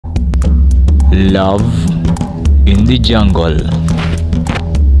Love in the Jungle.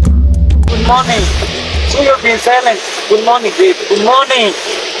 Good morning. So you've been silent. Good morning, babe. Good morning.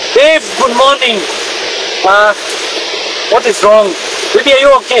 Babe, good morning. What is wrong? Baby, are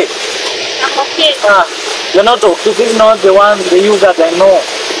you okay? I'm okay. You're not okay. This is not the one, the you that I know.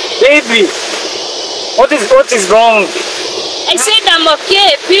 Baby, what is wrong? I said I'm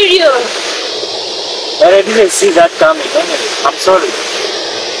okay, period. But I didn't see that coming. Anyway, I'm sorry.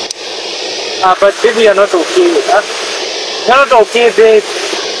 But baby, you're not okay. You're not okay, babe.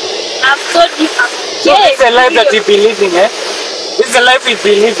 I've told you I'm So okay. this is the life that we've been living, eh? This is the life we've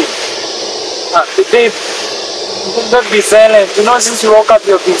been living. Babe, don't be silent. You know, since you woke up,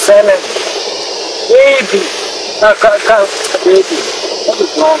 you've been silent. Baby. Baby. What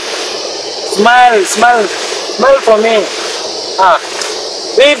is wrong? Smile for me.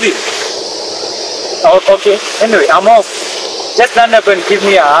 Baby. Oh, okay. Anyway, I'm off. Just stand up and give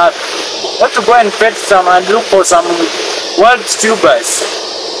me a hug. Want to go and fetch some and look for some wild tubers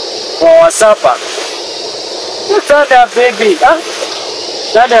for our supper. Just stand up, baby.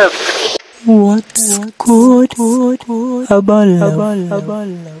 Stand up. What's good about love?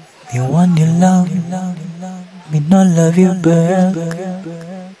 The one you love me not love you back.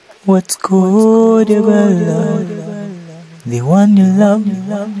 What's good about love? The one you love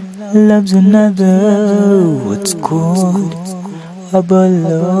loves another. What's good about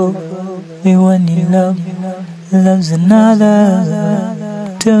love? The one you love loves another.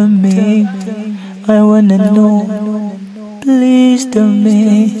 Tell me, I wanna know. Please tell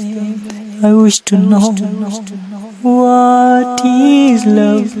me, I wish to know. What is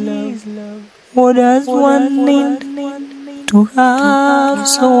love? What does one need to have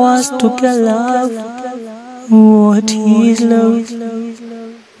so as to get love? What is love?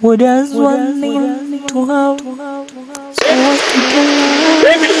 What does one need to have so as to get love?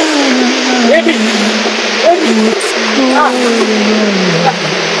 Baby.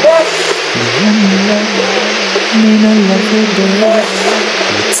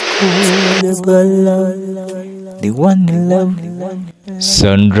 The one you love.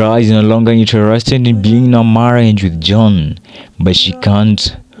 Sandra is no longer interested in being in a marriage with John, but she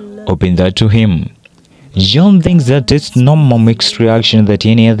can't open that to him. John thinks that it's normal mixed reaction that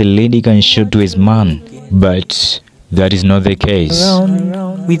any other lady can show to his man, but that is not the case.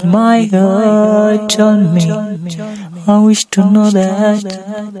 Around with my heart on me, I wish to know that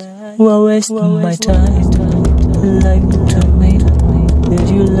we're wasting my time. Like to me that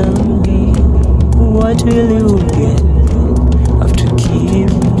you love me. What will you get after giving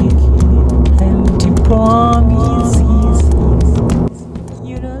empty promises?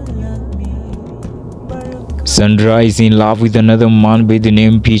 You don't love me. Sandra is in love with another man by the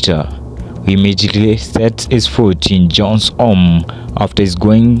name Peter, who immediately sets his foot in John's home after he's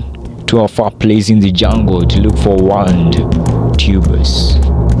going to a far place in the jungle to look for wild tubers.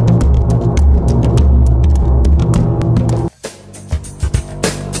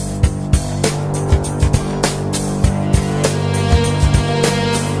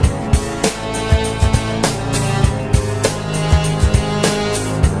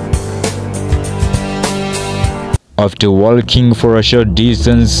 After walking for a short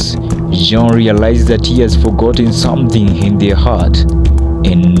distance, John realizes that he has forgotten something in their heart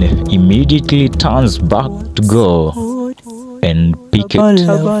and immediately turns back to go and pick it.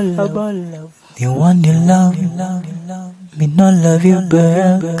 The one you love me not love you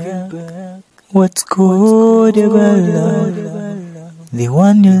back. What's good about love? The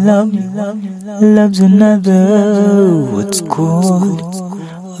one you love loves another. What's good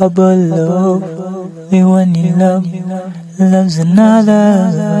about love? The one you love loves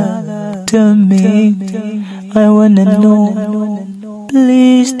another. Tell me, I wanna know.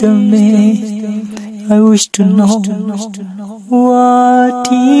 Please tell me, I wish to know. What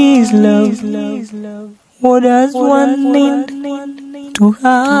is love? What does one need to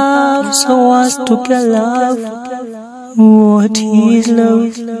have so as to get love? What is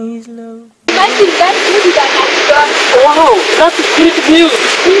love? Imagine that movie that I've done. Wow, that's great news.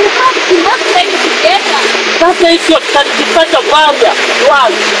 We have to work together. That makes your such a barrier. Wow.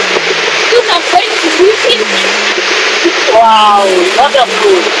 You are going to do it. Wow,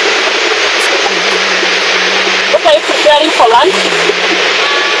 wonderful. What are you preparing for lunch?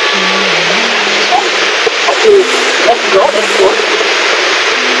 Okay, let's go.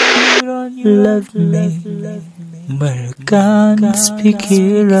 Love me, but I can't speak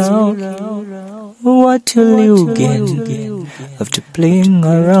it out. What will you get after playing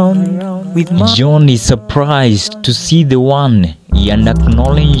around with my... John is surprised to see the one he had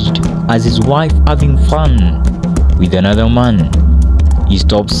acknowledged as his wife having fun with another man. He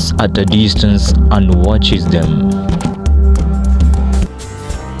stops at a distance and watches them.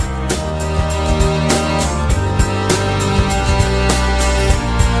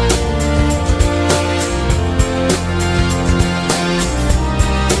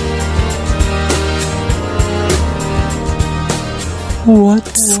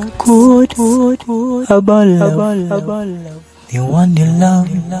 What's good about love? The one you love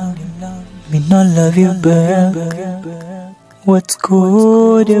me not love you back. What's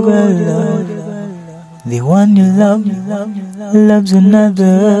good about love? The one you love loves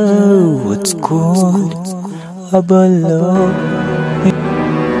another. What's good about love?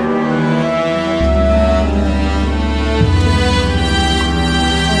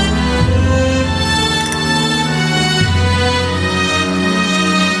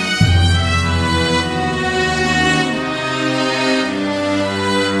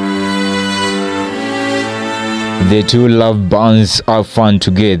 The two love bonds are fun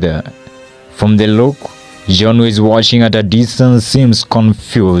together. From the look, John, who is watching at a distance, seems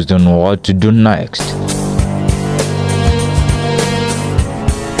confused on what to do next.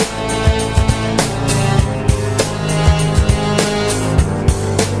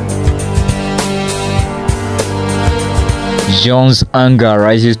 John's anger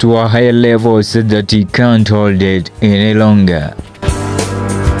rises to a higher level so that he can't hold it any longer.